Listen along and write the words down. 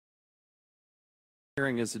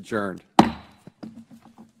Hearing is adjourned.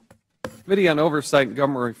 Committee on Oversight and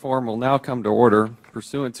Government Reform will now come to order.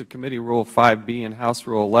 Pursuant to Committee Rule 5B and House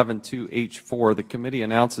Rule 11-2H4, the committee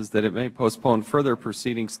announces that it may postpone further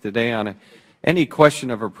proceedings today on any question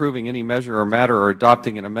of approving any measure or matter or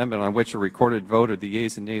adopting an amendment on which a recorded vote of the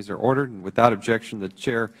yeas and nays are ordered, and without objection, the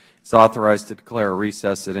Chair is authorized to declare a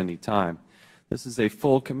recess at any time. This is a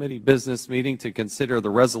full committee business meeting to consider the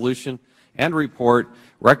resolution and report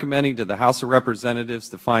recommending to the House of Representatives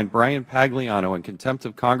to find Brian Pagliano in contempt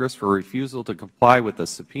of Congress for refusal to comply with a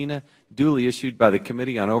subpoena duly issued by the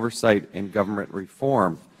Committee on Oversight and Government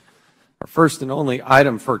Reform. Our first and only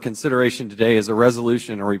item for consideration today is a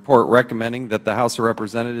resolution and report recommending that the House of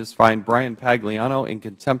Representatives find Brian Pagliano in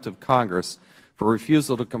contempt of Congress for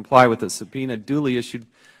refusal to comply with a subpoena duly issued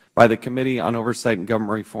by the Committee on Oversight and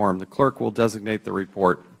Government Reform. The clerk will designate the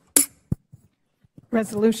report.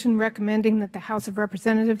 Resolution recommending that the House of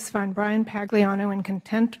Representatives find Brian Pagliano in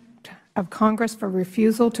contempt of Congress for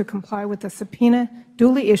refusal to comply with a subpoena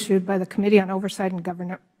duly issued by the Committee on Oversight and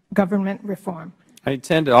Government Reform. I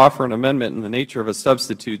intend to offer an amendment in the nature of a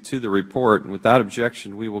substitute to the report, and without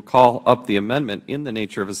objection, we will call up the amendment in the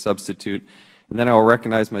nature of a substitute, and then I will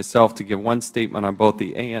recognize myself to give one statement on both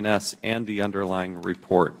the ANS and the underlying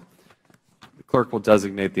report. The clerk will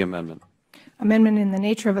designate the amendment. Amendment in the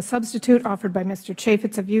nature of a substitute offered by Mr.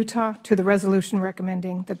 Chaffetz of Utah to the resolution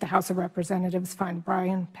recommending that the House of Representatives find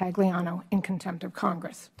Brian Pagliano in contempt of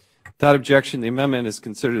Congress. Without objection, the amendment is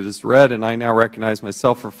considered as read, and I now recognize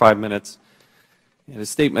myself for 5 minutes and a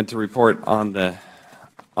statement to report on the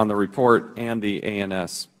report and the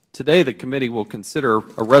ANS. Today, the committee will consider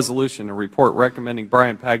a resolution and report recommending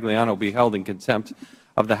Brian Pagliano be held in contempt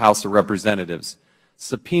of the House of Representatives.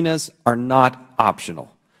 Subpoenas are not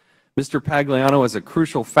optional. Mr. Pagliano is a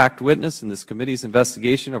crucial fact witness in this committee's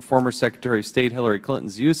investigation of former Secretary of State Hillary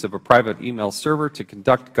Clinton's use of a private email server to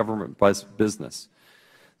conduct government business.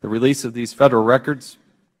 The release of these federal records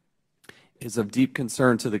is of deep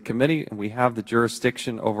concern to the committee, and we have the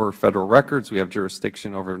jurisdiction over federal records. We have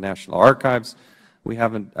jurisdiction over National Archives. We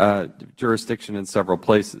have jurisdiction in several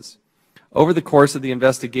places. Over the course of the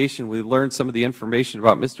investigation, we learned some of the information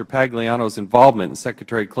about Mr. Pagliano's involvement in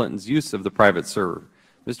Secretary Clinton's use of the private server.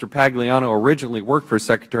 Mr. Pagliano originally worked for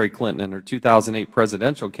Secretary Clinton in her 2008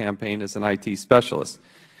 presidential campaign as an IT specialist.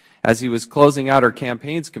 As he was closing out her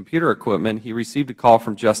campaign's computer equipment, he received a call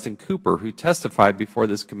from Justin Cooper, who testified before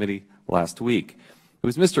this committee last week. It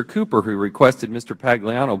was Mr. Cooper who requested Mr.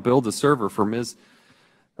 Pagliano build a server for Ms.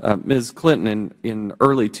 Clinton in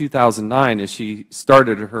early 2009 as she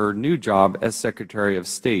started her new job as Secretary of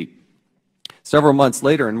State. Several months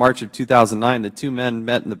later, in March of 2009, the two men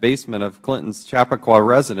met in the basement of Clinton's Chappaqua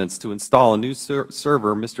residence to install a new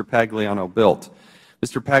server Mr. Pagliano built.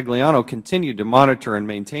 Mr. Pagliano continued to monitor and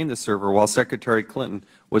maintain the server while Secretary Clinton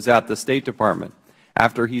was at the State Department.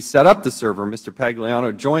 After he set up the server, Mr.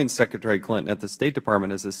 Pagliano joined Secretary Clinton at the State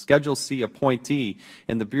Department as a Schedule C appointee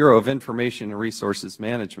in the Bureau of Information and Resource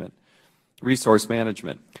Management.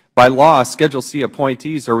 By law, Schedule C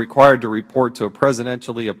appointees are required to report to a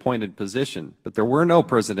presidentially appointed position, but there were no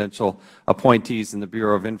presidential appointees in the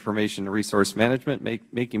Bureau of Information and Resource Management,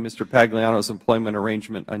 making Mr. Pagliano's employment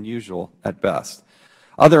arrangement unusual at best.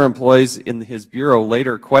 Other employees in his bureau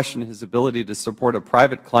later questioned his ability to support a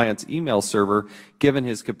private client's email server, given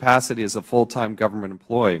his capacity as a full-time government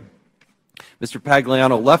employee. Mr.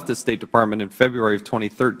 Pagliano left the State Department in February of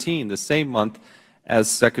 2013, the same month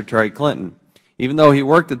as Secretary Clinton. Even though he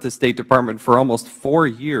worked at the State Department for almost 4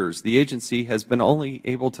 years, the agency has been only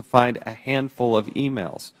able to find a handful of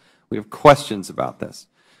emails. We have questions about this.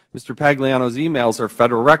 Mr. Pagliano's emails are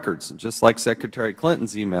federal records, just like Secretary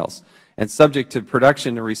Clinton's emails, and subject to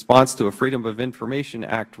production in response to a Freedom of Information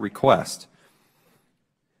Act request.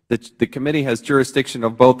 The committee has jurisdiction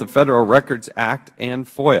of both the Federal Records Act and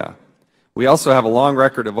FOIA. We also have a long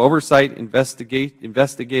record of oversight,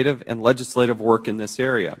 investigative, and legislative work in this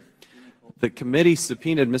area. The committee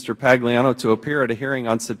subpoenaed Mr. Pagliano to appear at a hearing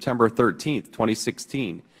on September 13,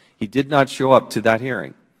 2016. He did not show up to that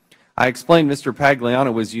hearing. I explained Mr.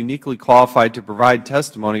 Pagliano was uniquely qualified to provide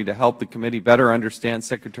testimony to help the committee better understand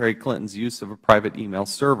Secretary Clinton's use of a private email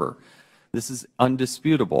server. This is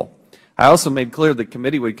undisputable. I also made clear the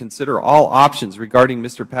committee would consider all options regarding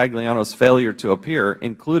Mr. Pagliano's failure to appear,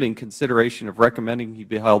 including consideration of recommending he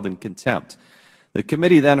be held in contempt. The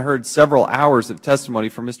committee then heard several hours of testimony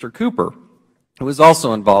from Mr. Cooper, who was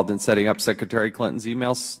also involved in setting up Secretary Clinton's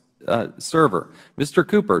email server. Mr.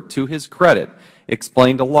 Cooper, to his credit,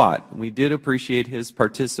 explained a lot. We did appreciate his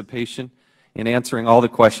participation in answering all the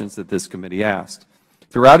questions that this committee asked.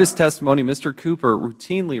 Throughout his testimony, Mr. Cooper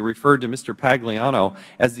routinely referred to Mr. Pagliano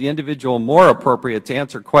as the individual more appropriate to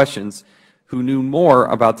answer questions who knew more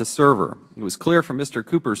about the server. It was clear from Mr.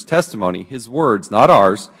 Cooper's testimony, his words, not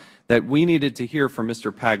ours, that we needed to hear from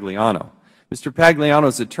Mr. Pagliano. Mr.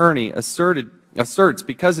 Pagliano's attorney asserts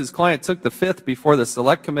because his client took the fifth before the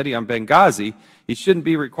Select Committee on Benghazi, he shouldn't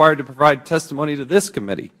be required to provide testimony to this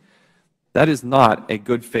committee. That is not a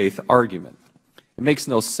good faith argument. It makes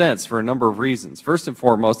no sense for a number of reasons. First and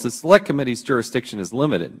foremost, the Select Committee's jurisdiction is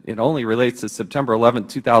limited. It only relates to September 11,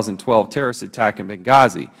 2012 terrorist attack in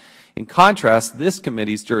Benghazi. In contrast, this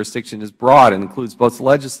committee's jurisdiction is broad and includes both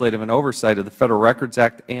legislative and oversight of the Federal Records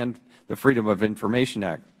Act and the Freedom of Information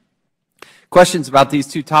Act. Questions about these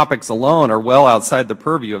two topics alone are well outside the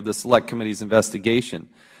purview of the Select Committee's investigation.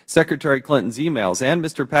 Secretary Clinton's emails and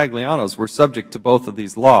Mr. Pagliano's were subject to both of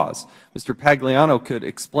these laws. Mr. Pagliano could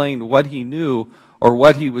explain what he knew or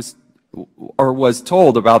what he was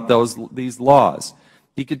told about these laws.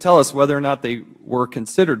 He could tell us whether or not they were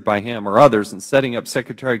considered by him or others in setting up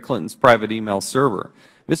Secretary Clinton's private email server.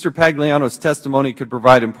 Mr. Pagliano's testimony could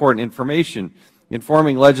provide important information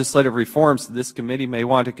informing legislative reforms that this committee may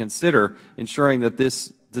want to consider, ensuring that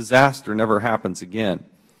this disaster never happens again.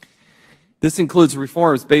 This includes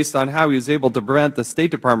reforms based on how he was able to prevent the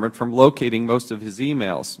State Department from locating most of his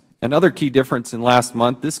emails. Another key difference in last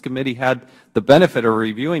month, this committee had the benefit of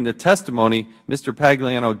reviewing the testimony Mr.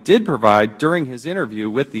 Pagliano did provide during his interview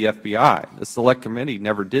with the FBI. The Select Committee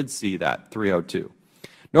never did see that, 302.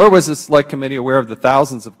 Nor was the Select Committee aware of the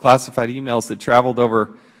thousands of classified emails that traveled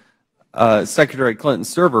over Secretary Clinton's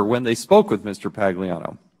server when they spoke with Mr.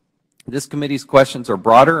 Pagliano. This committee's questions are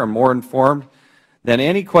broader and more informed than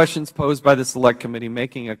any questions posed by the Select Committee,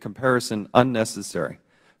 making a comparison unnecessary.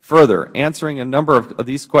 Further, answering a number of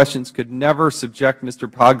these questions could never subject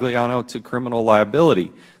Mr. Pagliano to criminal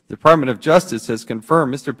liability. The Department of Justice has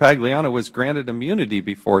confirmed Mr. Pagliano was granted immunity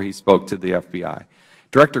before he spoke to the FBI.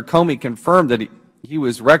 Director Comey confirmed that he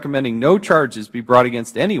was recommending no charges be brought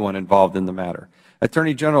against anyone involved in the matter.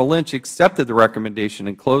 Attorney General Lynch accepted the recommendation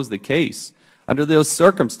and closed the case. Under those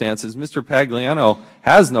circumstances, Mr. Pagliano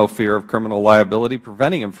has no fear of criminal liability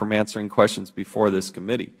preventing him from answering questions before this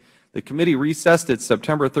committee. The committee recessed its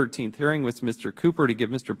September 13th hearing with Mr. Cooper to give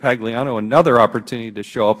Mr. Pagliano another opportunity to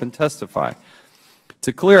show up and testify.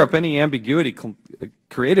 To clear up any ambiguity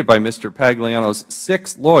created by Mr. Pagliano's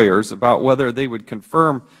 6 lawyers about whether they would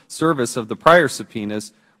confirm service of the prior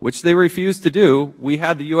subpoenas, which they refused to do, we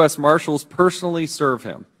had the U.S. Marshals personally serve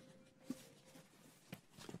him.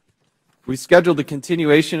 We scheduled the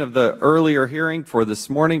continuation of the earlier hearing for this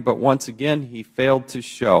morning, but once again, he failed to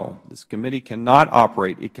show. This committee cannot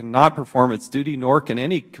operate. It cannot perform its duty, nor can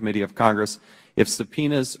any committee of Congress, if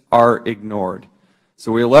subpoenas are ignored.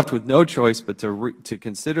 So we are left with no choice but to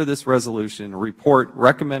consider this resolution, a report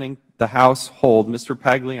recommending the House hold Mr.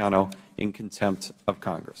 Pagliano in contempt of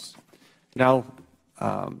Congress. Now,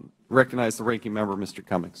 recognize the ranking member, Mr.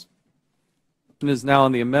 Cummings. Is now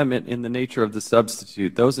on the amendment in the nature of the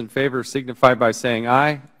substitute. Those in favor signify by saying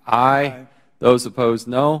aye. Aye. Those opposed,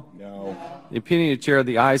 no. No. The opinion of the chair,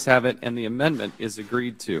 the ayes have it, and the amendment is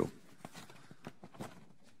agreed to.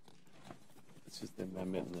 It's just the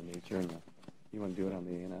amendment in the nature. And you want to do it on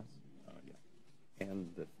the ANS? Yeah. And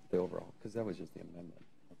the overall, because that was just the amendment.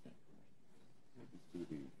 Okay. Let's do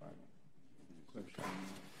the final.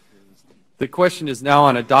 The question is now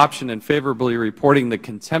on adoption and favorably reporting the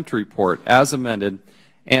contempt report as amended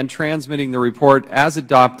and transmitting the report as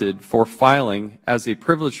adopted for filing as a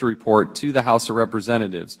privileged report to the House of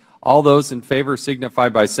Representatives. All those in favor signify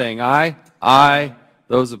by saying aye. Aye.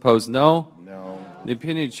 Those opposed, no. No. The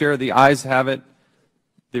opinion of the chair, the ayes have it.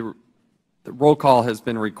 The roll call has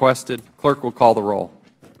been requested. Clerk will call the roll.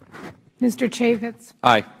 Mr. Chaffetz?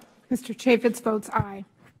 Aye. Mr. Chaffetz votes aye.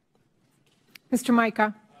 Mr.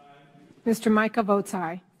 Mica? Mr. Mica votes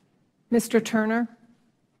aye. Mr. Turner?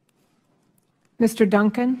 Mr.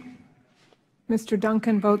 Duncan? Mr.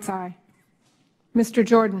 Duncan votes aye. Mr.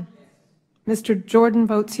 Jordan? Mr. Jordan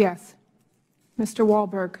votes yes. Mr.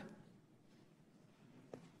 Wahlberg?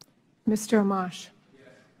 Mr. Amash?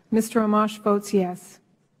 Mr. Amash votes yes.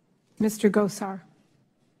 Mr. Gosar?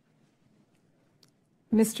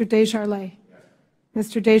 Mr. Desjardins?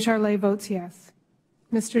 Mr. Desjardins votes yes.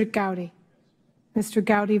 Mr. Gowdy? Mr.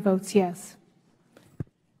 Gowdy votes yes.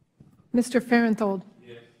 Mr. Farenthold?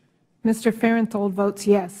 Yes. Mr. Farenthold votes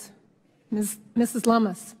yes. Mrs.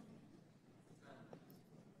 Lummis?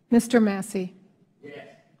 Mr. Massey? Yes.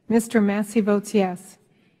 Mr. Massey votes yes.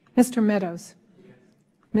 Mr. Meadows? Yes.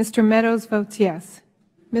 Mr. Meadows votes yes.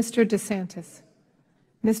 Mr. DeSantis?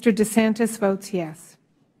 Mr. DeSantis votes yes.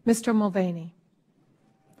 Mr. Mulvaney?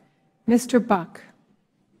 Mr. Buck?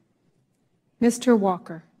 Mr.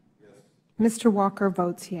 Walker? Mr. Walker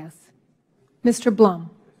votes yes. Mr.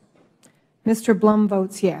 Blum? Mr. Blum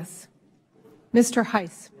votes yes. Mr.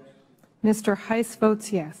 Heiss? Mr. Heiss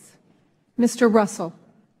votes yes. Mr. Russell?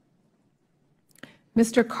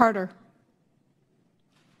 Mr. Carter?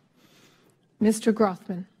 Mr.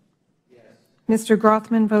 Grothman? Mr.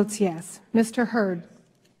 Grothman votes yes. Mr. Hurd?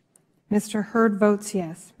 Mr. Hurd votes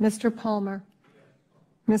yes. Mr. Palmer?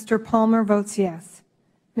 Mr. Palmer votes yes.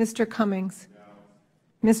 Mr. Cummings?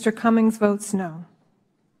 Mr. Cummings votes no.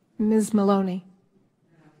 Ms. Maloney?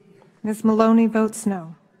 Ms. Maloney votes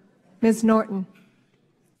no. Ms. Norton?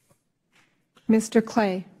 Mr.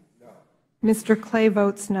 Clay? Mr. Clay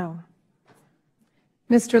votes no.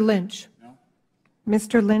 Mr. Lynch?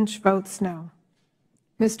 Mr. Lynch votes no.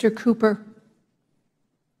 Mr. Cooper?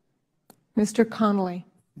 Mr. Connolly?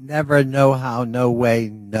 Never, no how, no way,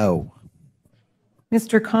 no.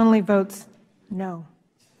 Mr. Connolly votes no.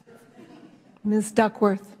 Ms.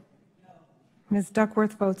 Duckworth? Ms.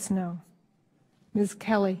 Duckworth votes no. Ms.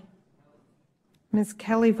 Kelly? Ms.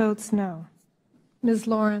 Kelly votes no. Ms.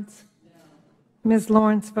 Lawrence? Ms.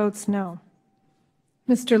 Lawrence votes no.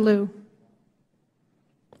 Mr. Liu?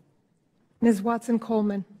 Ms.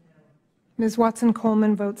 Watson-Coleman? Ms.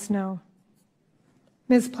 Watson-Coleman votes no.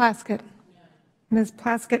 Ms. Plaskett? Ms.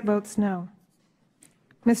 Plaskett votes no.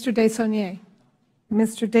 Mr. Desaulniers?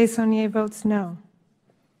 Mr. Desaulniers votes no.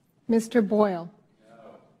 Mr. Boyle?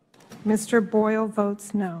 Mr. Boyle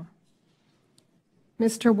votes no.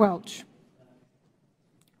 Mr. Welch?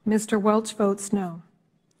 Mr. Welch votes no.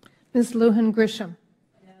 Ms. Lujan Grisham?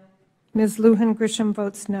 Ms. Lujan Grisham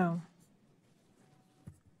votes no.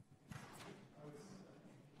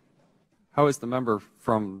 How is the member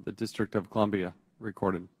from the District of Columbia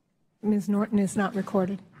recorded? Ms. Norton is not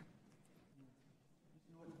recorded.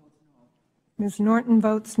 Ms. Norton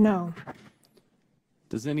votes no.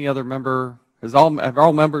 Does any other member, have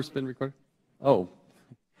all members been recorded? Oh.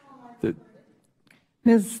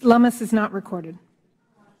 Ms. Lummis is not recorded.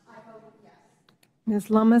 Ms.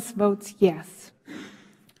 Lummis votes yes.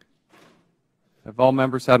 Have all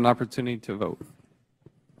members had an opportunity to vote?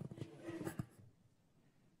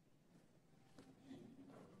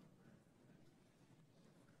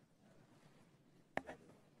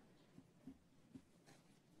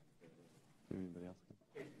 Anybody else?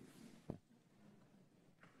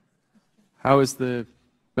 How is the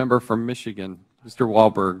member from Michigan, Mr.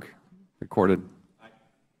 Wahlberg, recorded?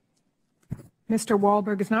 Mr.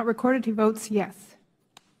 Wahlberg is not recorded. He votes yes.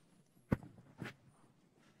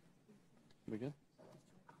 We good?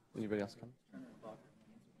 Anybody else coming?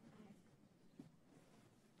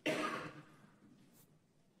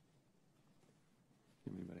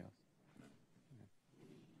 Anybody else?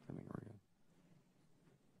 I think we're good.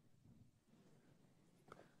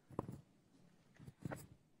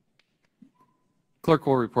 Clerk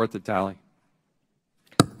will report the tally.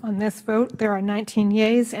 On this vote, there are 19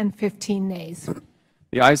 yeas and 15 nays.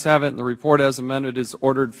 The ayes have it, and the report as amended is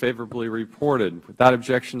ordered favorably reported. Without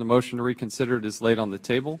objection, the motion to reconsider it is laid on the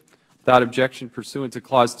table. Without objection, pursuant to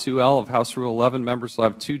Clause 2L of House Rule 11, members will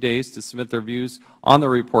have 2 days to submit their views on the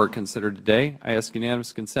report considered today. I ask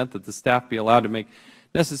unanimous consent that the staff be allowed to make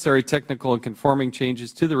necessary technical and conforming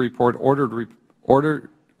changes to the report ordered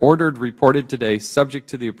reported today, subject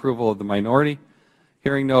to the approval of the minority.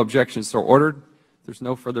 Hearing no objections, so ordered. If there's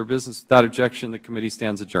no further business without objection, the committee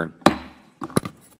stands adjourned.